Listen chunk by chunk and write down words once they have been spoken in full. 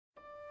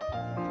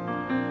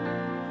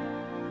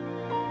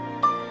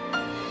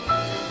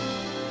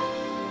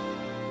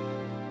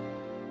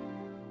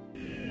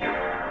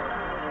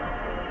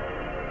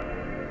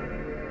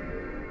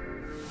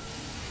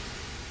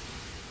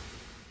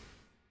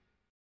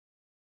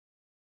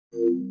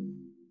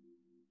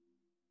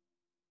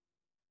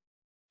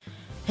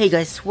Hey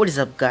guys, what is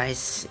up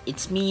guys?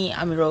 It's me,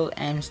 Amirul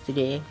Ams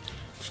today.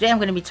 Today I'm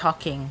going to be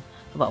talking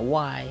about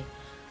why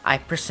I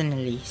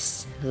personally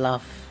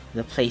love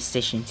the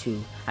PlayStation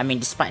 2. I mean,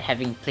 despite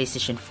having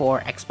PlayStation 4,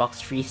 Xbox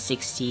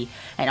 360,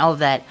 and all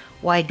that,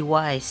 why do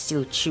I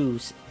still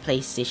choose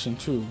PlayStation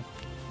 2?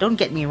 Don't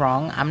get me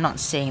wrong, I'm not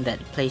saying that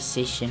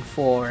PlayStation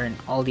 4 and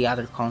all the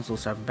other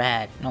consoles are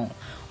bad. No,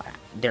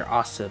 they're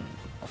awesome.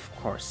 Of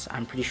course,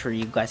 I'm pretty sure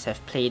you guys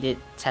have played it,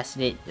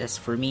 tested it. As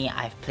for me,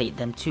 I've played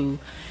them too,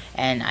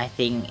 and I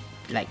think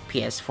like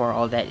PS4,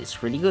 all that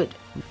is really good.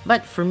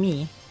 But for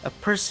me, a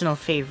personal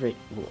favorite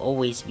will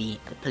always be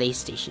the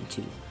PlayStation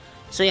 2.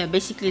 So yeah,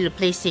 basically the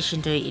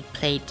PlayStation 2, it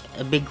played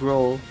a big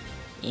role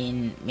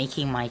in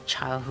making my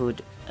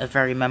childhood a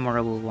very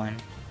memorable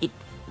one. It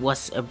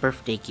was a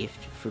birthday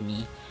gift for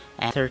me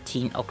at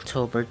 13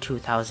 October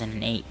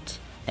 2008.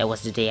 That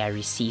was the day I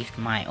received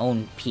my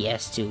own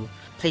PS2.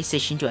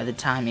 PlayStation 2 at the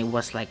time, it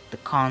was like the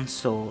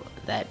console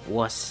that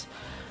was,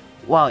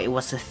 wow, it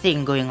was a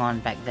thing going on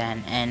back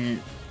then.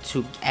 And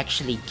to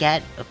actually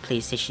get a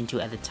PlayStation 2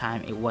 at the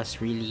time, it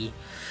was really,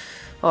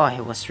 oh,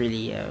 it was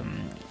really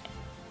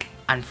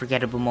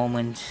unforgettable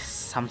moment,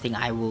 something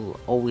I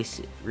will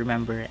always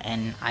remember,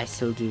 and I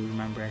still do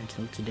remember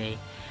until today.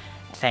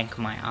 Thank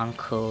my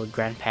uncle,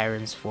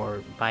 grandparents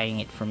for buying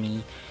it for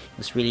me. It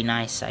was really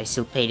nice. I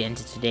still played it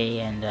until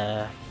today,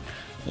 and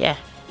yeah,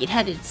 it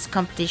had its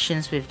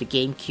competitions with the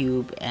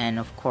GameCube, and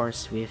of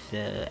course with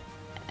the,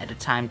 at the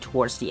time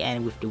towards the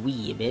end, with the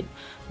Wii a bit.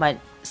 But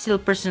still,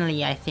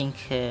 personally, I think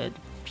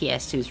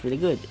PS2 is really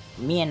good.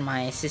 Me and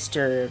my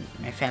sister,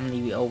 my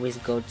family, we always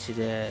go to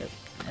the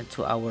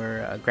to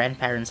our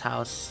grandparents'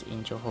 house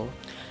in Johor.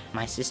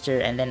 My sister,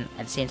 and then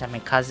at the same time my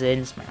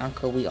cousins, my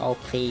uncle, we all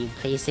play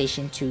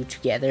PlayStation 2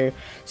 together,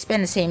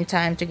 spend the same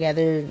time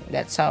together.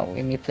 That's how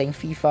we be playing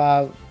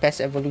FIFA,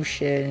 PES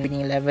Evolution, Winning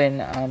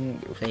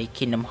 11, play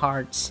Kingdom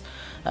Hearts,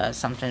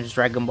 sometimes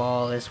Dragon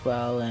Ball as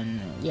well,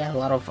 and yeah, a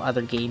lot of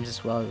other games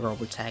as well,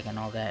 Robot Tag and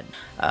all that.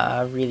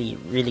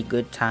 Really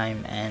good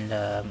time, and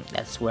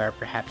that's where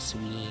perhaps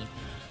we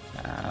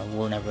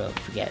we'll never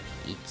forget.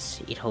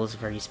 It holds a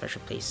very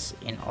special place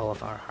in all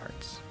of our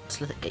hearts.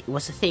 It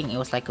was a thing. It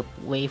was like a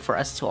way for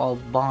us to all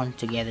bond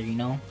together, you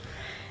know.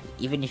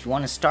 Even if you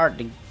want to start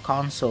the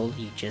console,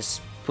 you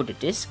just put a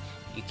disc,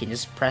 you can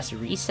just press a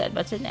reset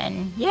button,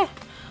 and yeah,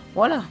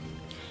 voila.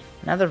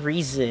 Another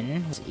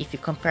reason, if you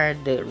compare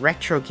the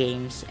retro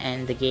games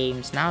and the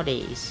games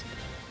nowadays,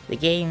 the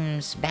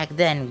games back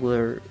then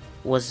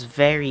was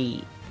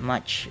very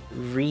much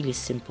really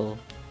simple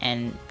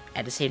and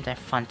at the same time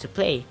fun to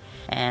play.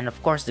 And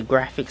of course the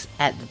graphics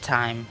at the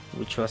time,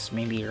 which was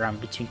maybe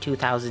around between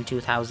 2000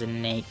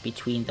 2008,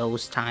 between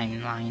those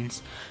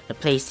timelines, the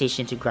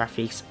PlayStation 2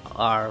 graphics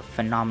are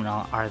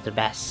phenomenal, are the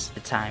best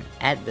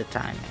at the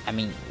time. I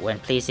mean, when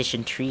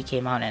PlayStation 3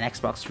 came out and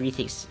Xbox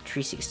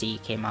 360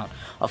 came out,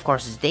 of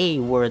course they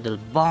were the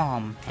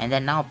bomb. And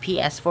then now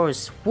PS4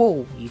 is,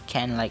 whoa, you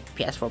can, like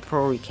PS4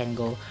 Pro, you can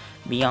go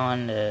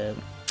beyond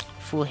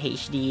full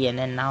HD, and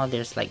then now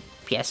there's like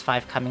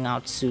PS5 coming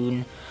out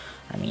soon.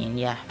 I mean,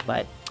 yeah,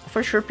 but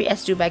for sure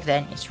PS2 back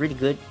then it's really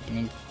good,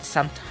 and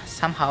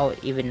somehow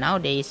even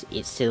nowadays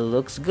it still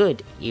looks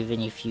good,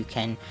 even if you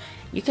can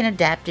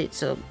adapt it,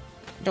 so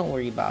don't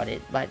worry about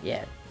it. But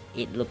yeah,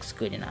 it looks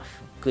good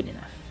enough.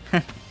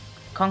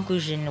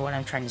 Conclusion, what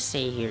I'm trying to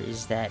say here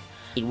is that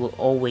it will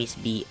always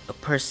be a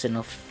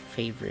personal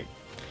favorite.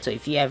 So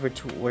if you ever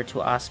were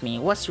to ask me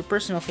what's your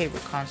personal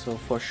favorite console,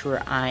 for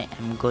sure I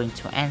am going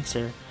to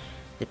answer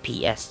the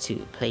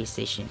PS2,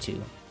 PlayStation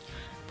 2.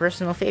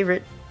 Personal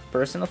favorite,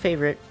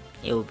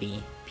 it will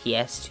be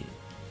PS2.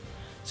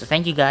 So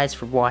thank you guys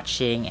for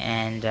watching,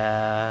 and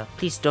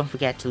please don't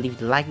forget to leave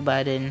the like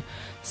button,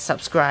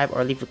 subscribe,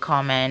 or leave a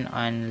comment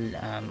on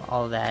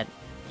all that.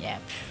 Yeah,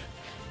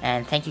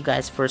 and thank you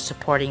guys for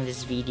supporting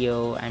this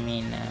video. I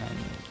mean,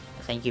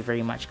 thank you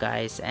very much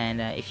guys, and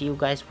if you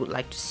guys would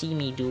like to see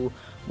me do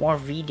more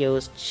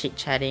videos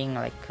chit-chatting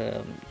like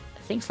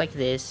things like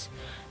this,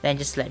 then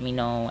just let me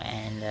know,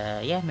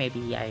 and yeah,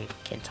 maybe I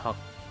can talk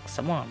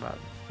some more about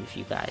with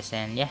you guys.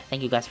 And yeah,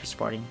 thank you guys for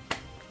supporting.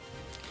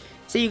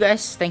 See you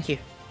guys, thank you.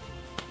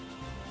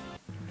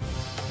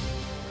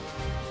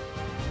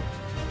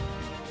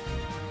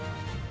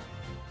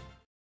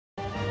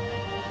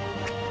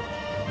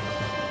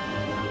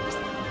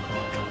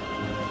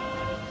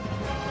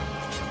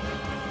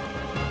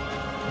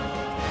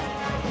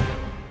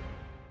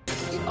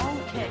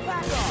 Okay,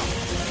 back off.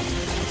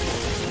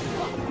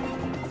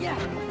 Yeah.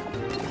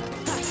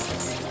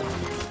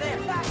 There,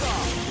 back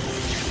off.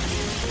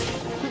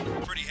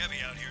 Pretty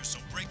heavy out here, so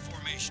break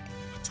formation,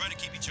 but try to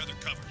keep each other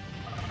covered.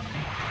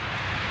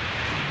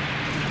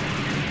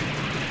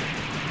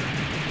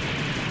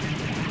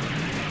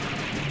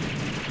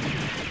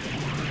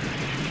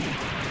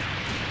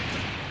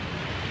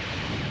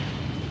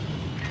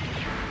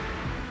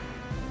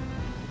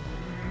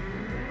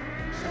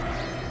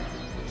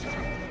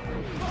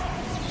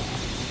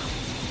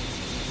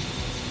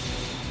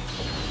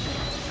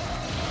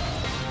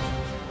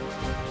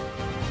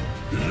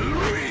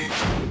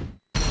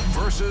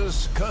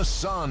 versus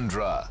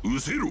Cassandra. う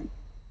せろ。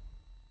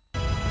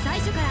最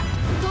初から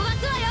飛ば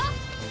すわよ。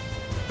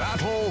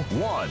 Battle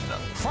 1.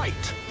 Fight.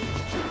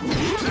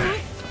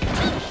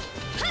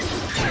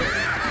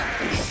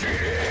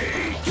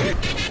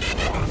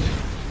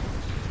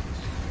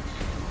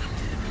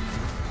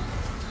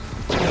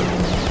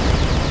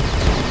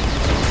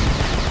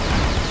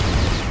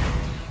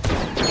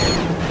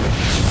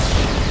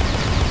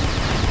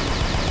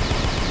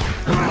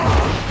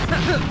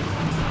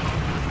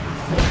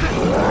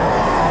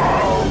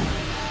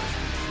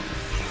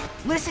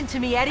 Listen to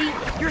me, Eddie.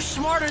 You're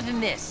smarter than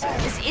this.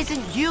 This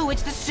isn't you,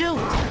 it's the suit.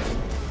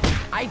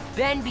 I've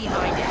been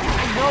behind it.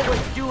 I know what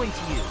it's doing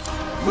to you.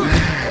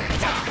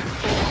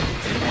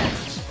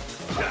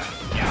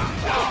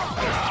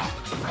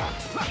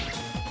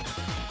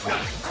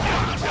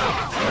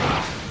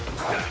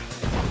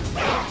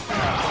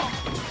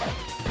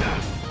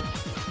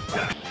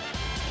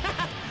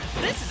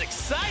 This is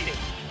exciting!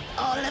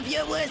 All of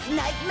your worst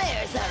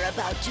nightmares are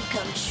about to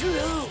come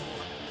true.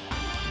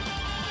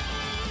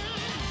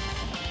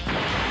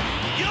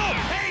 You'll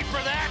pay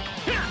for that!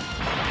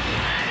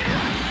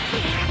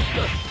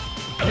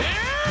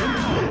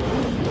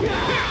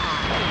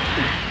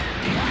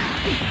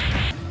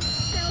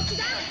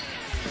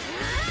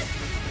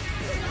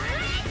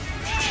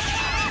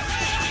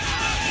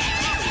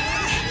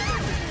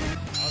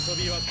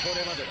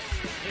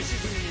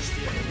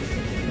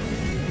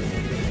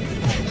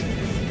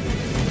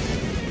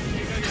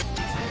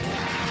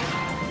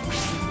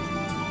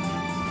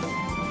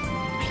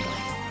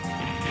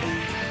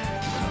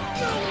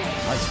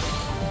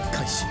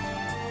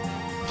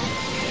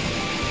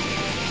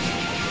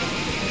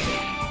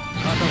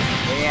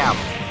 Damn.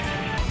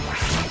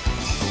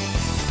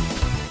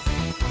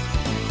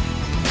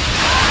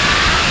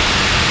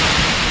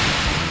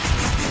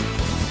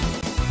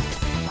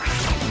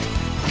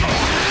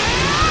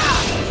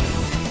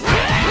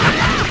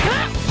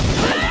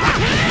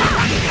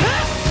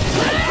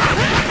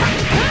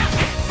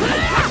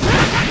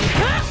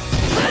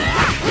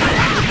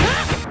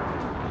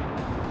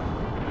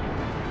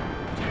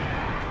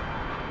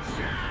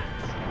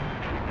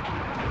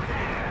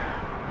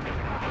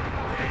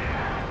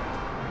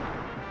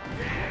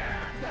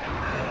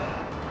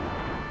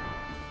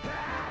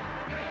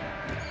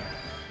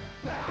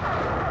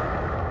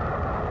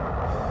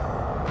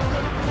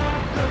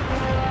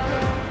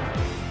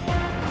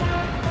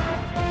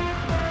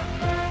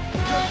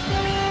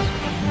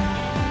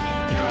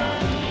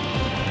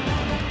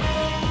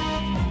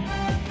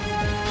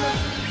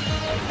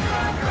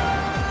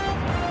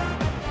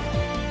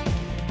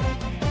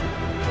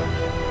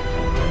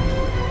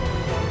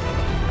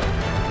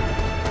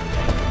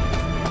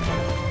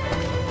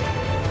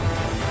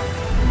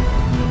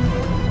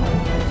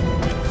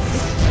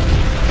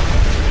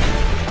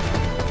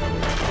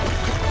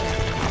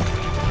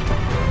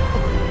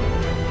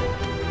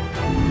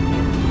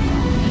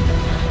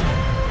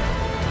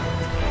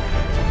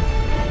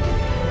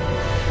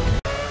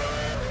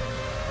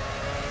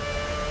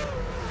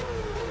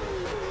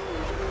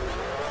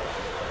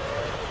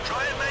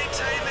 Try and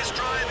maintain this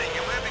driving.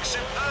 You're moving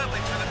superbly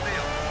through the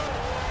field.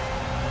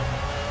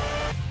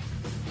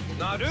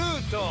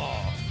 Naruto.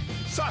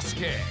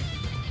 Sasuke.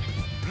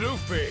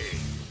 Luffy.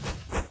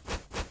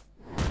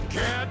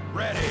 Get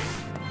ready.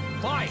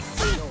 Fight.